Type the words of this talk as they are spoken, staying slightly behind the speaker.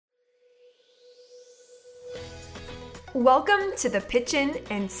Welcome to the Pitchin'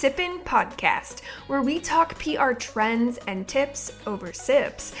 and Sippin' podcast, where we talk PR trends and tips over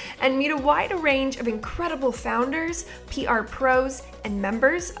sips and meet a wide range of incredible founders, PR pros, and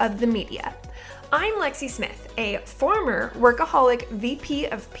members of the media. I'm Lexie Smith, a former workaholic VP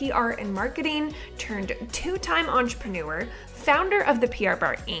of PR and marketing turned two-time entrepreneur, founder of the PR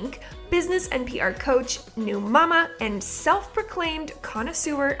Bar Inc., business and PR coach, new mama, and self-proclaimed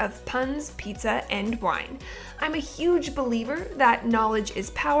connoisseur of puns, pizza, and wine. I'm a huge believer that knowledge is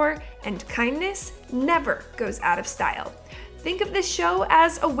power and kindness never goes out of style. Think of this show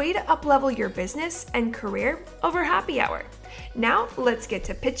as a way to uplevel your business and career over happy hour. Now let's get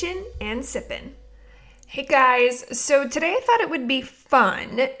to pitchin' and sippin'. Hey guys, so today I thought it would be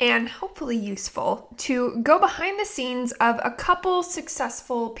fun and hopefully useful to go behind the scenes of a couple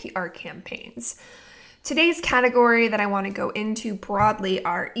successful PR campaigns. Today's category that I want to go into broadly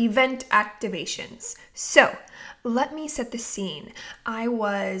are event activations. So let me set the scene. I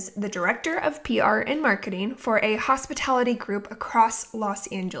was the director of PR and marketing for a hospitality group across Los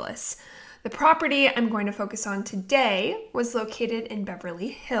Angeles. The property I'm going to focus on today was located in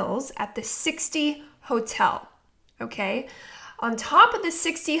Beverly Hills at the 60 Hotel, okay? On top of the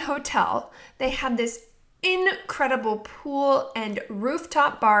 60 Hotel, they had this incredible pool and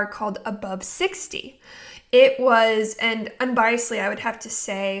rooftop bar called Above 60. It was, and unbiasedly, I would have to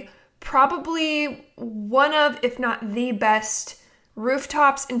say, probably one of, if not the best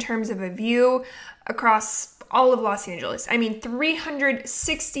rooftops in terms of a view across all of Los Angeles. I mean,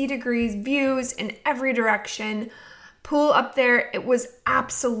 360 degrees views in every direction. Pool up there, it was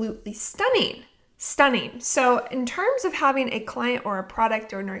absolutely stunning. So in terms of having a client or a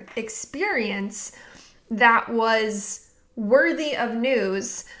product or an experience that was worthy of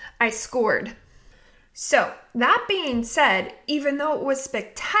news, I scored. So that being said, even though it was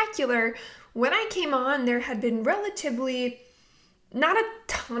spectacular, when I came on, there had been relatively not a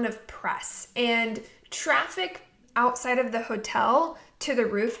ton of press, and traffic outside of the hotel to the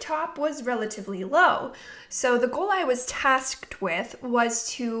rooftop was relatively low. So the goal I was tasked with was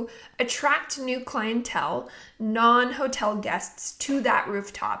to attract new clientele, non-hotel guests to that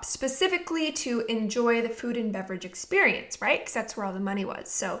rooftop, specifically to enjoy the food and beverage experience, right? Because that's where all the money was.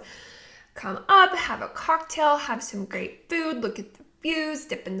 So come up, have a cocktail, have some great food, look at the views,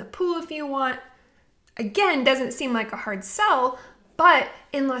 dip in the pool if you want. Again, doesn't seem like a hard sell, but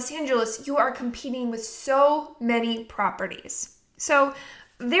in Los Angeles, you are competing with so many properties. So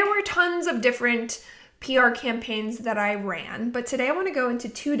there were tons of different PR campaigns that I ran, but today I want to go into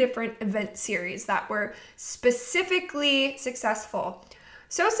two different event series that were specifically successful.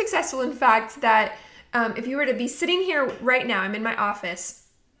 So successful, in fact, that if you were to be sitting here right now, I'm in my office,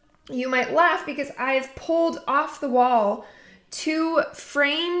 you might laugh because I've pulled off the wall two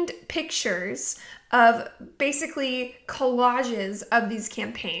framed pictures of basically collages of these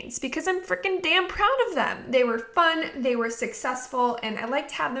campaigns because I'm freaking damn proud of them. They were fun, they were successful, and I like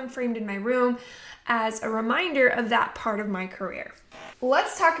to have them framed in my room as a reminder of that part of my career.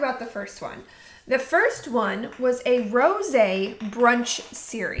 Let's talk about the first one. The first one was a rosé brunch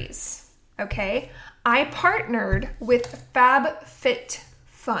series, okay? I partnered with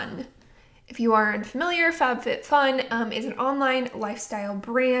FabFitFun. If you are unfamiliar, FabFitFun is an online lifestyle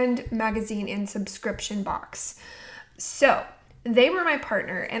brand, magazine, and subscription box. So they were my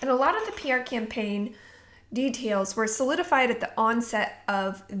partner, and a lot of the PR campaign details were solidified at the onset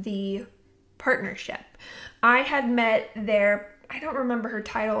of the partnership. I had met I don't remember her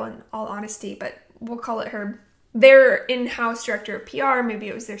title in all honesty, but we'll call it their in-house director of PR, maybe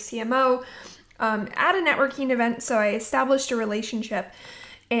it was their CMO, at a networking event, so I established a relationship.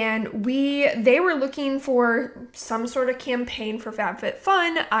 And they were looking for some sort of campaign for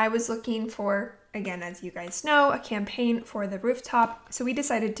FabFitFun. I was looking for, again, as you guys know, a campaign for the rooftop. So we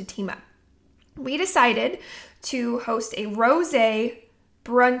decided to team up. We decided to host a rosé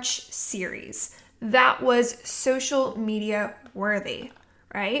brunch series that was social media worthy,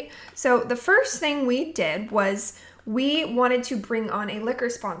 right? So the first thing we did was we wanted to bring on a liquor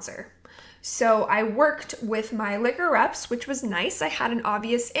sponsor. So I worked with my liquor reps, which was nice. I had an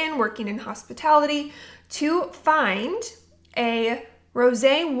obvious in working in hospitality to find a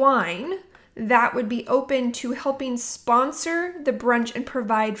rosé wine that would be open to helping sponsor the brunch and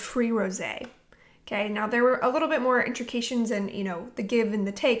provide free rosé. Okay, now there were a little bit more intrications and, the give and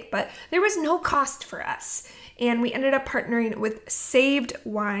the take, but there was no cost for us. And we ended up partnering with Saved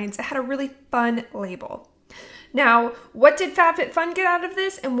Wines. It had a really fun label. Now, what did FabFitFun get out of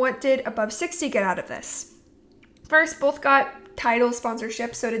this, and what did Above 60 get out of this? First, both got title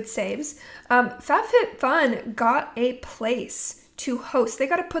sponsorship, so did Saves. FabFitFun got a place to host. They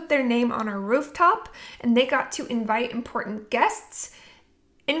got to put their name on our rooftop, and they got to invite important guests,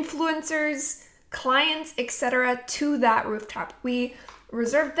 influencers, clients, etc. to that rooftop. We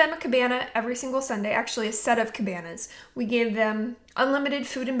reserved them a cabana every single Sunday, actually a set of cabanas. We gave them unlimited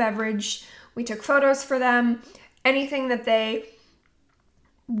food and beverage. We took photos for them. Anything that they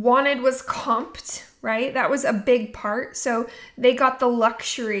wanted was comped, right? That was a big part. So they got the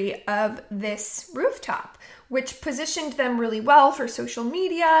luxury of this rooftop, which positioned them really well for social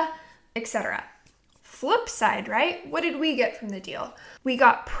media, etc. Flip side, right? What did we get from the deal? We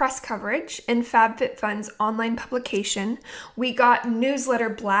got press coverage in FabFitFun's online publication. We got newsletter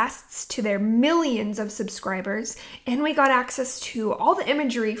blasts to their millions of subscribers, and we got access to all the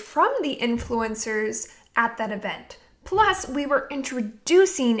imagery from the influencers at that event. Plus, we were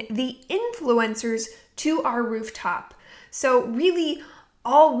introducing the influencers to our rooftop. So really,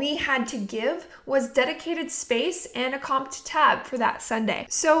 all we had to give was dedicated space and a comped tab for that Sunday.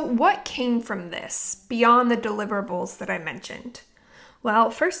 So what came from this beyond the deliverables that I mentioned? Well,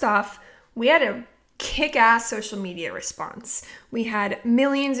 first off, we had a kick-ass social media response. We had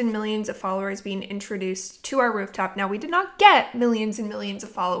millions and millions of followers being introduced to our rooftop. Now, we did not get millions and millions of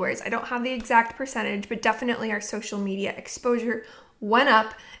followers. I don't have the exact percentage, but definitely our social media exposure went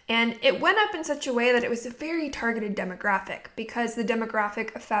up, and it went up in such a way that it was a very targeted demographic, because the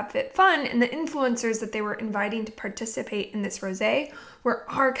demographic of FabFitFun and the influencers that they were inviting to participate in this rosé were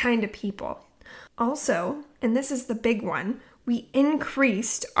our kind of people. Also, and this is the big one, we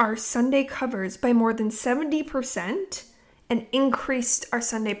increased our Sunday covers by more than 70% and increased our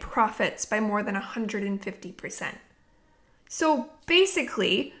Sunday profits by more than 150%. So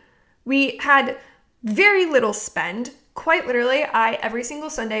basically, we had very little spend. Quite literally, every single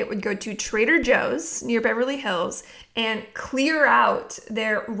Sunday would go to Trader Joe's near Beverly Hills and clear out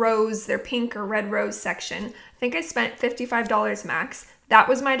their rose, their pink or red rose section. I think I spent $55 max. That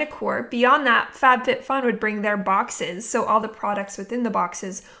was my decor. Beyond that, FabFitFun would bring their boxes, so all the products within the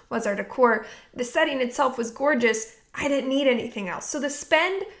boxes was our decor. The setting itself was gorgeous. I didn't need anything else. So the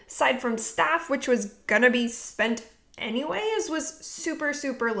spend, aside from staff, which was gonna be spent anyways, was super,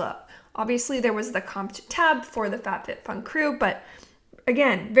 super low. Obviously, there was the comped tab for the FabFitFun crew, but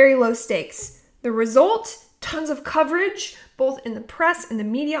again, very low stakes. The result, tons of coverage, both in the press and the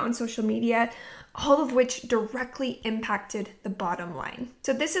media, on social media, all of which directly impacted the bottom line.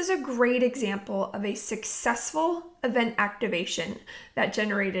 So this is a great example of a successful event activation that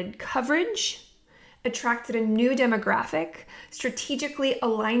generated coverage, attracted a new demographic, strategically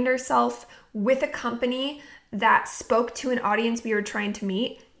aligned ourselves with a company that spoke to an audience we were trying to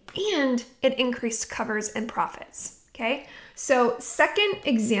meet, and it increased covers and profits, okay? So second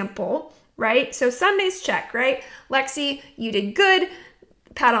example, right? So Sundays check, right? Lexie, you did good.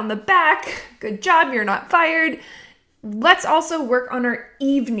 Pat on the back. Good job. You're not fired. Let's also work on our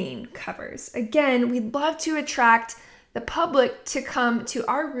evening covers. Again, we'd love to attract the public to come to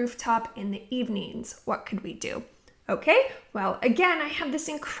our rooftop in the evenings. What could we do? Okay, well, again, I have this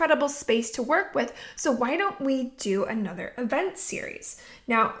incredible space to work with, so why don't we do another event series?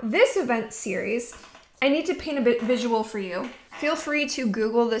 Now, this event series, I need to paint a bit visual for you. Feel free to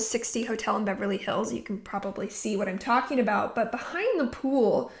Google the 60 Hotel in Beverly Hills. You can probably see what I'm talking about, but behind the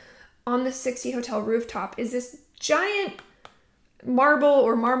pool on the 60 Hotel rooftop is this giant marble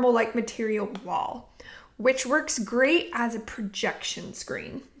or marble-like material wall, which works great as a projector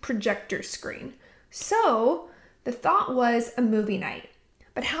screen. So the thought was a movie night.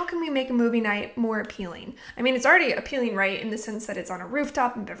 But how can we make a movie night more appealing? I mean, it's already appealing, right, in the sense that it's on a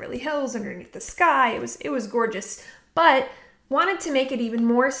rooftop in Beverly Hills underneath the sky. It was gorgeous, but wanted to make it even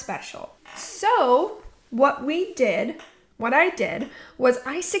more special. So what I did was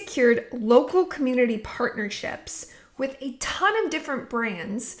I secured local community partnerships with a ton of different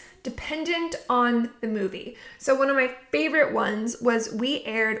brands dependent on the movie. So one of my favorite ones was we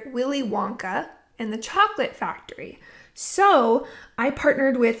aired Willy Wonka and the Chocolate Factory. So I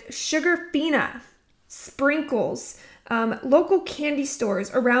partnered with Sugarfina, Sprinkles, local candy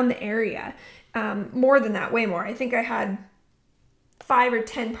stores around the area. More than that, way more. I think I had 5 or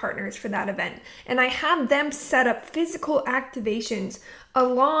 10 partners for that event. And I had them set up physical activations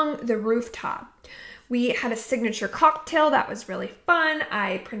along the rooftop. We had a signature cocktail that was really fun.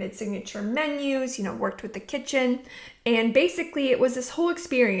 I printed signature menus, worked with the kitchen. And basically it was this whole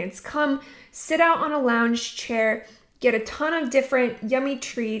experience. Come sit out on a lounge chair, get a ton of different yummy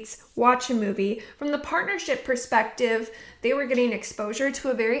treats, watch a movie. From the partnership perspective, they were getting exposure to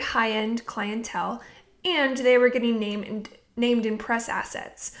a very high-end clientele, and they were getting named in press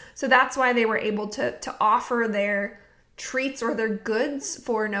assets. So that's why they were able to offer their treats or their goods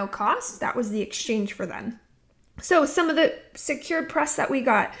for no cost. That was the exchange for them. So some of the secured press that we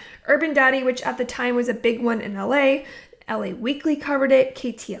got, Urban Daddy, which at the time was a big one in LA, LA Weekly covered it,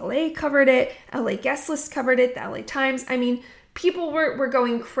 KTLA covered it, LA Guest List covered it, the LA Times. I mean, people were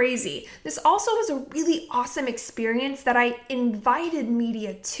going crazy. This also was a really awesome experience that I invited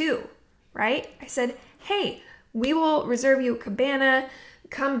media to, right? I said, hey, we will reserve you a cabana.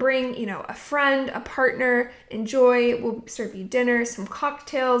 Come bring, a friend, a partner, enjoy. We'll serve you dinner, some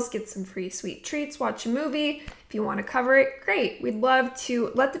cocktails, get some free sweet treats, watch a movie. If you want to cover it, great. We'd love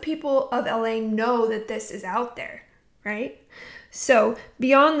to let the people of LA know that this is out there, right? So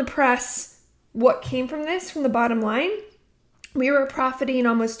beyond the press, what came from this, from the bottom line? We were profiting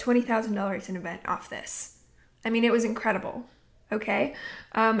almost $20,000 an event off this. I mean, it was incredible, okay?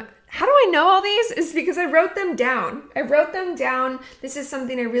 How do I know all these? Is because I wrote them down. This is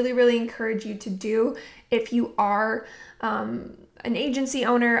something I really, really encourage you to do if you are an agency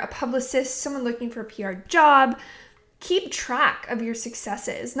owner, a publicist, someone looking for a PR job. Keep track of your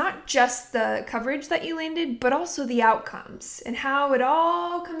successes, not just the coverage that you landed, but also the outcomes and how it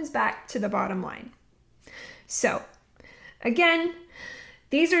all comes back to the bottom line. So, again,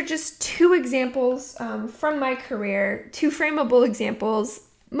 these are just two examples from my career, two frameable examples,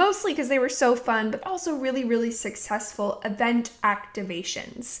 mostly because they were so fun, but also really, really successful event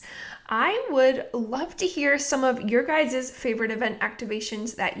activations. I would love to hear some of your guys' favorite event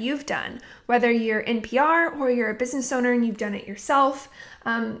activations that you've done, whether you're in PR or you're a business owner and you've done it yourself.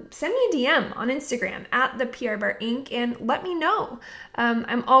 Send me a DM on Instagram at the PR Bar Inc. and let me know.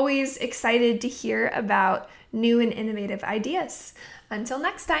 I'm always excited to hear about new and innovative ideas. Until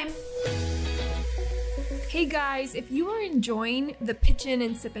next time. Hey guys, if you are enjoying the Pitchin'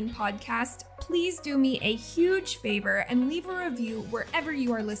 and Sippin' podcast, please do me a huge favor and leave a review wherever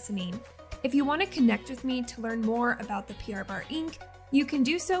you are listening. If you want to connect with me to learn more about the PR Bar Inc., you can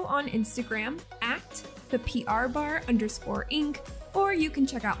do so on Instagram at the PR Bar _Inc., or you can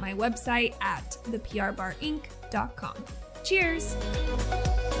check out my website at theprbarinc.com. Cheers!